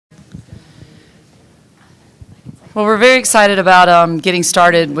Well, we're very excited about getting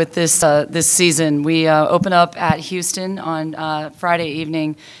started with this season. We open up at Houston on Friday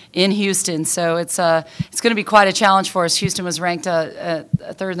evening in Houston, so it's going to be quite a challenge for us. Houston was ranked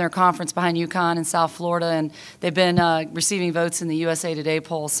third in their conference behind UConn and South Florida, and they've been receiving votes in the USA Today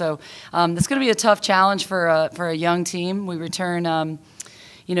poll. So it's going to be a tough challenge for a young team. We return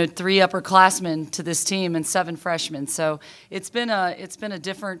 3 upperclassmen to this team and 7 freshmen. So it's been a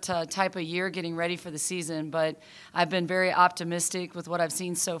different type of year getting ready for the season. But I've been very optimistic with what I've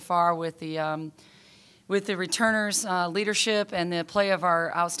seen so far with the returners' leadership and the play of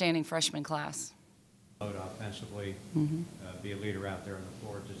our outstanding freshman class. Offensively, be a leader out there on the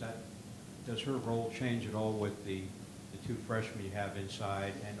floor. Does her role change at all with the 2 freshmen you have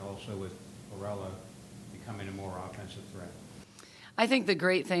inside, and also with Lorella becoming a more offensive threat? I think the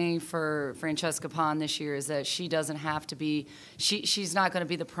great thing for Francesca Pon this year is that she doesn't have to be, she's not going to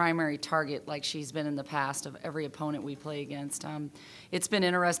be the primary target like she's been in the past of every opponent we play against. It's been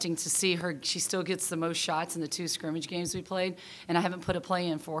interesting to see her. She still gets the most shots in the 2 scrimmage games we played, and I haven't put a play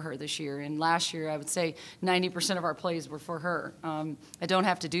in for her this year. And last year, I would say 90% of our plays were for her. I don't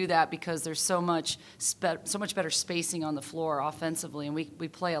have to do that because there's so much better spacing on the floor offensively, and we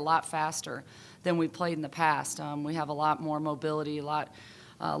play a lot faster than we played in the past. We have a lot more mobility, a lot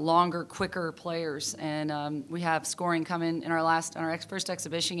longer, quicker players, and we have scoring coming in our first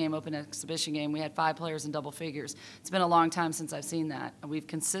exhibition game, open exhibition game. We had 5 players in double figures. It's been a long time since I've seen that. We've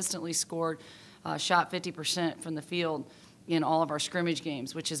consistently scored, shot 50% from the field in all of our scrimmage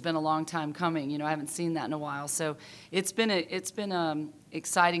games, which has been a long time coming. I haven't seen that in a while. So it's been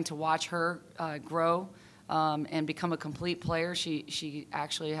exciting to watch her grow and become a complete player. She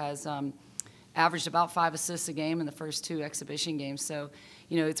actually has averaged about 5 assists a game in the first 2 exhibition games. So,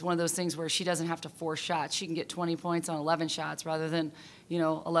 it's one of those things where she doesn't have to force shots. She can get 20 points on 11 shots rather than,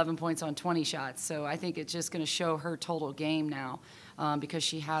 11 points on 20 shots. So I think it's just going to show her total game now because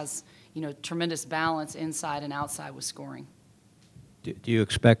she has, tremendous balance inside and outside with scoring. Do you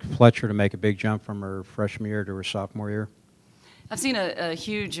expect Fletcher to make a big jump from her freshman year to her sophomore year? I've seen a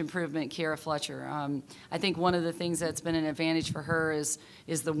huge improvement, Kiera Fletcher. I think one of the things that's been an advantage for her is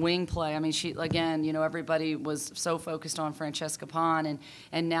the wing play. I mean, she, again, everybody was so focused on Francesca Pon,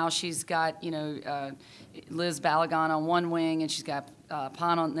 and now she's got, Liz Balagon on one wing, and she's got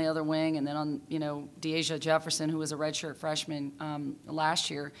Pon on the other wing, and then on, Deasia Jefferson, who was a redshirt freshman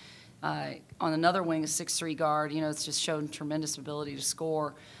last year. On another wing, a 6'3" guard. It's just shown tremendous ability to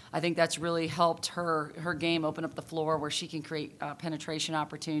score. I think that's really helped her game open up the floor where she can create penetration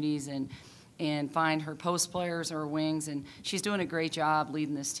opportunities and find her post players or her wings. And she's doing a great job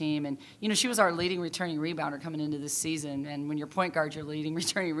leading this team. And, she was our leading returning rebounder coming into this season. And when you're point guard, you're leading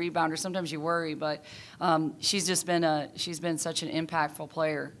returning rebounder. Sometimes you worry, but she's been such an impactful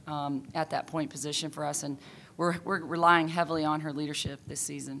player at that point position for us. And we're relying heavily on her leadership this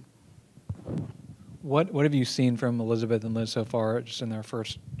season. What have you seen from Elizabeth and Liz so far, just in their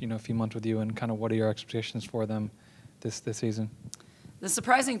first few months with you, and kind of what are your expectations for them this season? The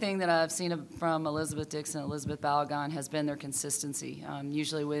surprising thing that I've seen from Elizabeth Dixon and Elizabeth Balagon has been their consistency.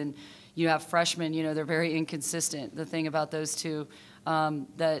 Usually when you have freshmen, they're very inconsistent. The thing about those 2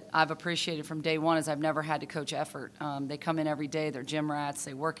 that I've appreciated from day one is I've never had to coach effort. They come in every day. They're gym rats.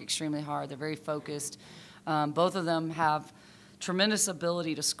 They work extremely hard. They're very focused. Both of them have tremendous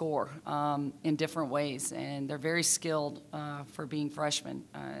ability to score in different ways, and they're very skilled for being freshmen.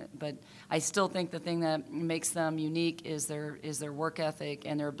 But I still think the thing that makes them unique is their work ethic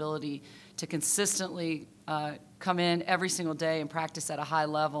and their ability to consistently come in every single day and practice at a high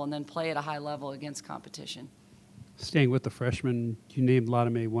level and then play at a high level against competition. Staying with the freshmen, you named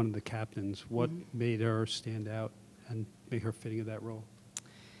Ladame one of the captains. What made her stand out and make her fitting of that role?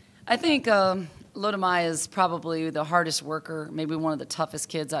 I think Lodamai is probably the hardest worker, maybe one of the toughest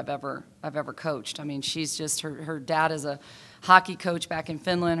kids I've ever coached. I mean, she's just her dad is a hockey coach back in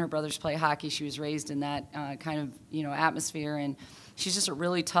Finland. Her brothers play hockey. She was raised in that kind of atmosphere, and she's just a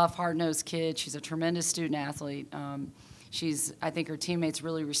really tough, hard-nosed kid. She's a tremendous student athlete. I think her teammates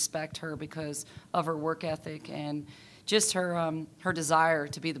really respect her because of her work ethic and just her desire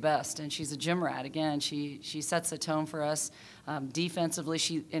to be the best. And she's a gym rat. Again, she sets the tone for us. Defensively,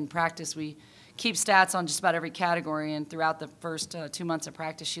 in practice, we keep stats on just about every category, and throughout the first 2 months of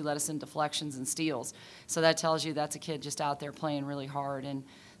practice, she led us in deflections and steals. So that tells you that's a kid just out there playing really hard. And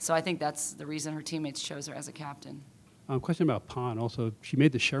so I think that's the reason her teammates chose her as a captain. Question about Pon. Also, she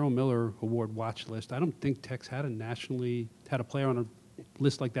made the Cheryl Miller Award watch list. I don't think Tech's had a player on a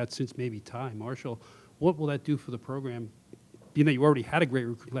list like that since maybe Ty Marshall. What will that do for the program? Being that you already had a great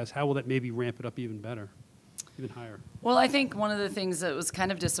recruit class, how will that maybe ramp it up even better? Even higher. Well, I think one of the things that was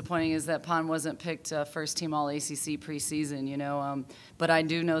kind of disappointing is that Pond wasn't picked first team All ACC preseason, you know. But I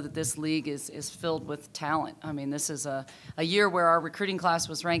do know that this league is filled with talent. I mean, this is a year where our recruiting class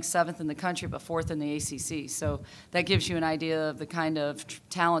was ranked 7th in the country but 4th in the ACC. So that gives you an idea of the kind of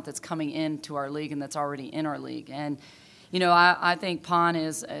talent that's coming into our league and that's already in our league. And you know, I think Pond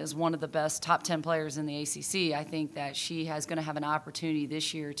is one of the best top 10 players in the ACC. I think that she is going to have an opportunity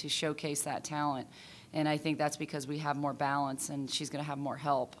this year to showcase that talent. And I think that's because we have more balance and she's going to have more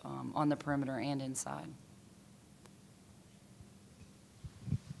help on the perimeter and inside.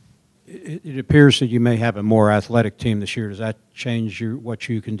 It appears that you may have a more athletic team this year. Does that change what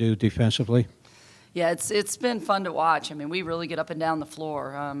you can do defensively? Yeah, it's been fun to watch. I mean, we really get up and down the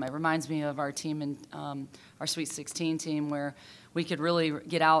floor. It reminds me of our team in our Sweet 16 team where we could really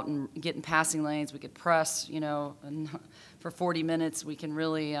get out and get in passing lanes. We could press, you know, and for 40 minutes we can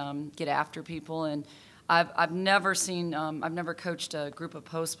really get after people. And I've never seen I've never coached a group of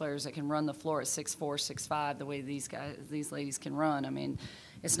post players that can run the floor at 6'4", 6'5", the way these ladies can run. I mean,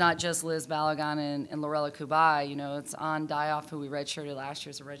 it's not just Liz Balogun and Lorella Kubai. You know, it's An Dioff, who we redshirted last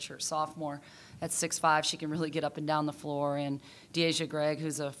year as a redshirt sophomore. At 6'5", she can really get up and down the floor. And Deasia Gregg,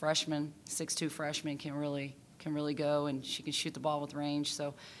 who's a freshman, 6'2" freshman, can really go, and she can shoot the ball with range.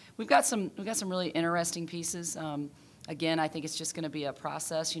 So we've got some really interesting pieces. Again, I think it's just going to be a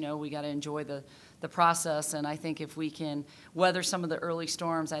process. You know, we got to enjoy the process, and I think if we can weather some of the early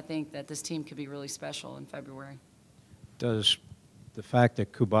storms, I think that this team could be really special in February. Does the fact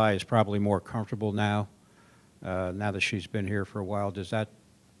that Kubai is probably more comfortable now that she's been here for a while, does that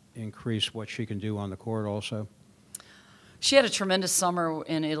increase what she can do on the court also? She had a tremendous summer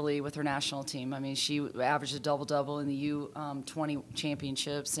in Italy with her national team. I mean, she averaged a double-double in the U20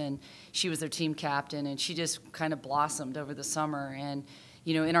 championships, and she was their team captain, and she just kind of blossomed over the summer. And,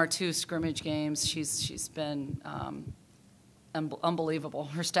 you know, in our 2 scrimmage games, she's been unbelievable.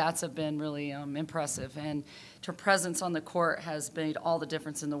 Her stats have been really impressive, and her presence on the court has made all the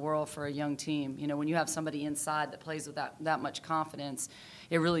difference in the world for a young team. You know, when you have somebody inside that plays with that much confidence,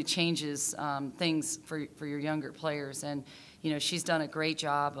 it really changes things for your younger players. And you know, she's done a great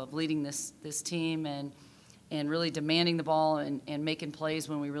job of leading this team and really demanding the ball and making plays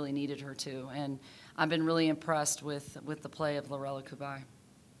when we really needed her to. And I've been really impressed with the play of Lorella Kubai.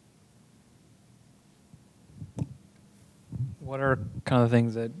 What are kind of the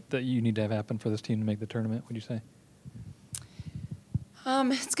things that you need to have happen for this team to make the tournament, would you say?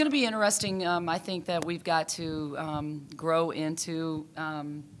 It's going to be interesting. I think that we've got to grow into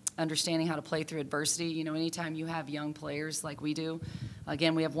understanding how to play through adversity. You know, anytime you have young players like we do,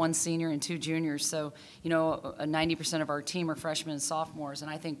 again, we have 1 senior and 2 juniors, so, you know, 90% of our team are freshmen and sophomores,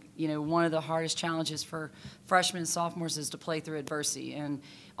 and I think, you know, one of the hardest challenges for freshmen and sophomores is to play through adversity, and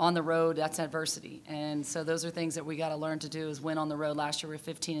on the road, that's adversity. And so those are things that we got to learn to do, is win on the road. Last year we were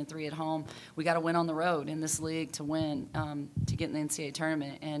 15-3 at home. We got to win on the road in this league to win, to get in the NCAA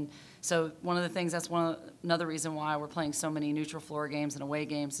tournament. And so one of the things, another reason why we're playing so many neutral floor games and away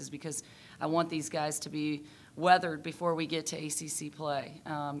games, is because I want these guys to be weathered before we get to ACC play,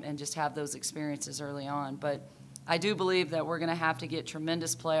 and just have those experiences early on. But I do believe that we're going to have to get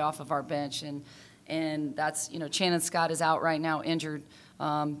tremendous play off of our bench, and that's, you know, Shannon Scott is out right now injured,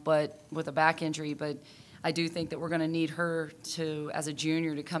 but with a back injury. But I do think that we're going to need her to, as a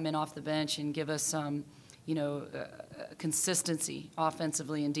junior, to come in off the bench and give us some, you know, consistency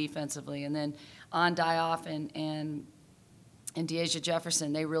offensively and defensively. And then An Dioff and Deasia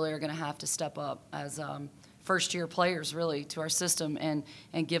Jefferson, they really are going to have to step up as first-year players, really, to our system and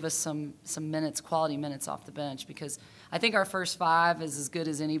give us some minutes, quality minutes off the bench, because I think our first 5 is as good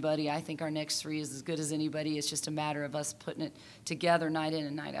as anybody. I think our next 3 is as good as anybody. It's just a matter of us putting it together night in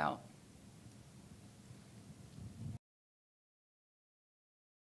and night out.